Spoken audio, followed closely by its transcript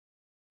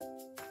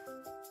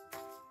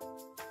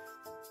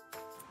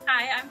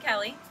Hi, I'm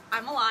Kelly.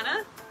 I'm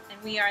Ilana,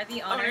 And we are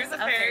the owners of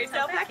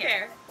FairyTail Pet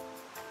Care.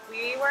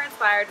 We were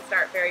inspired to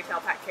start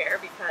FairyTail Pet Care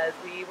because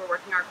we were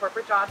working our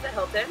corporate jobs at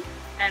Hilton,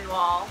 and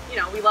while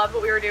we loved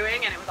what we were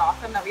doing and it was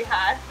awesome that we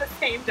had the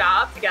same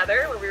job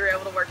together where we were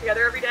able to work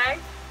together every day,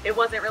 it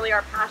wasn't really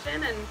our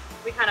passion, and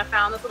we kind of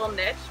found this little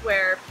niche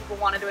where people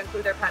wanted to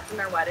include their pets in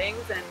their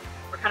weddings and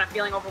were kind of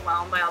feeling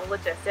overwhelmed by all the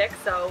logistics.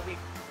 So we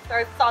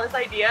saw this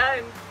idea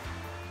and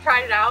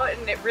tried it out,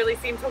 and it really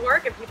seemed to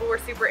work, and people were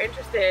super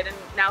interested, and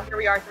now here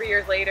we are 3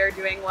 years later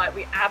doing what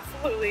we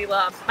absolutely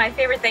love. My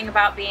favorite thing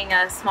about being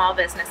a small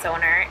business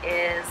owner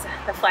is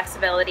the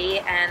flexibility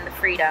and the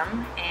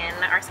freedom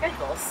in our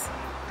schedules.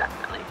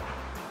 Definitely.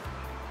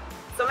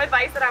 Some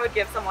advice that I would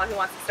give someone who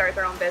wants to start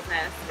their own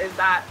business is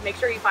that make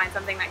sure you find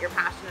something that you're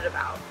passionate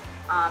about.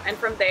 And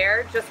from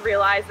there, just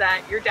realize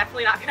that you're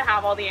definitely not going to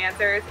have all the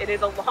answers. It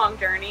is a long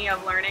journey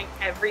of learning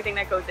everything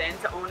that goes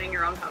into owning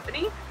your own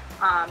company.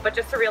 But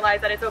just to realize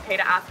that it's okay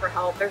to ask for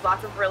help. There's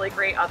lots of really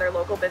great other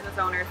local business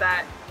owners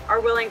that are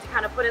willing to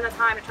kind of put in the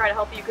time to try to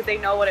help you because they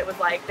know what it was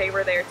like. They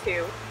were there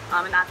too.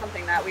 And that's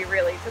something that we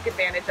really took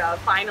advantage of,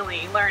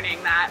 finally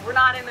learning that we're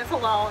not in this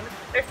alone.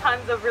 There's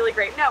tons of really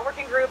great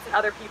networking groups and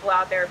other people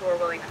out there who are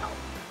willing to help.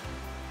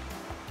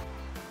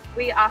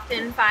 We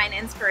often find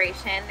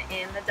inspiration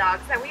in the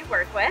dogs that we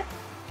work with,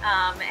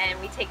 and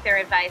we take their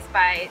advice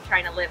by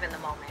trying to live in the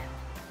moment.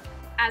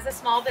 As a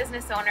small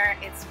business owner,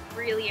 it's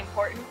really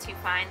important to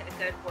find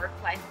a good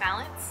work-life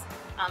balance.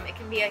 It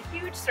can be a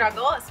huge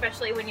struggle,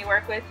 especially when you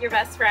work with your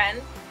best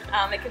friend.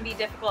 It can be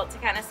difficult to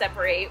kind of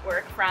separate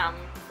work from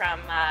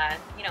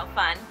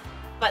fun.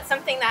 But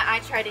something that I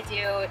try to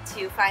do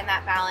to find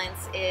that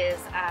balance is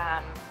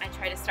I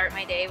try to start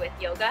my day with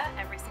yoga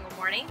every single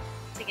morning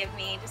to give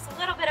me just a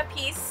little bit of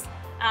peace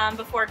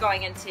before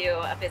going into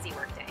a busy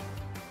work day.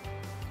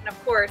 And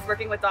of course,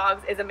 working with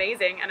dogs is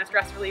amazing and a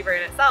stress reliever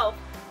in itself,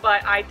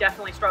 but I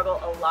definitely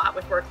struggle a lot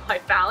with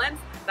work-life balance.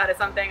 That is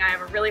something I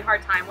have a really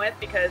hard time with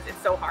because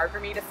it's so hard for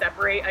me to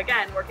separate,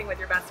 again, working with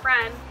your best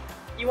friend.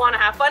 You want to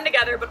have fun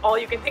together, but all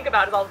you can think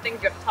about is all the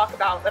things you have to talk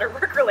about that are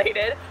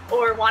work-related,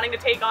 or wanting to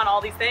take on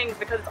all these things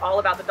because it's all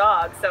about the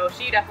dog. So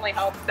she definitely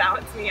helps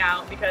balance me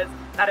out because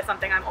that is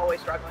something I'm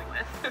always struggling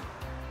with.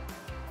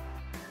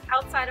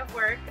 Outside of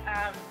work,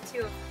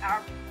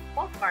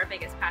 both of our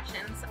biggest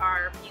passions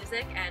are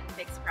music and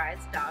big surprise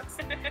dogs.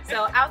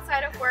 So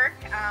outside of work,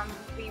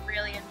 each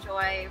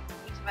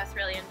of us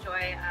really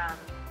enjoy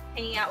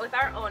hanging out with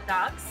our own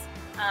dogs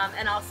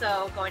and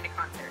also going to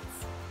concerts.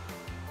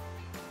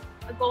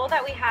 A goal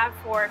that we have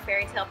for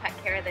FairyTail Pet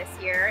Care this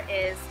year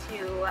is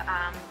to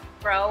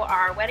grow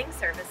our wedding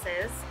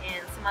services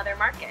in some other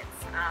markets.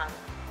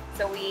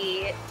 So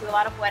we do a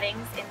lot of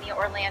weddings in the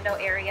Orlando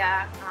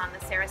area,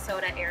 the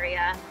Sarasota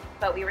area,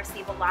 but we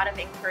receive a lot of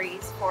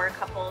inquiries for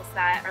couples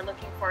that are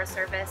looking for a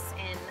service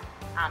in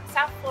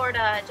South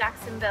Florida,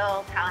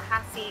 Jacksonville,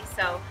 Tallahassee.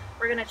 So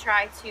we're going to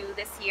try to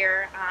this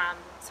year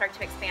start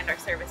to expand our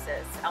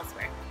services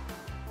elsewhere.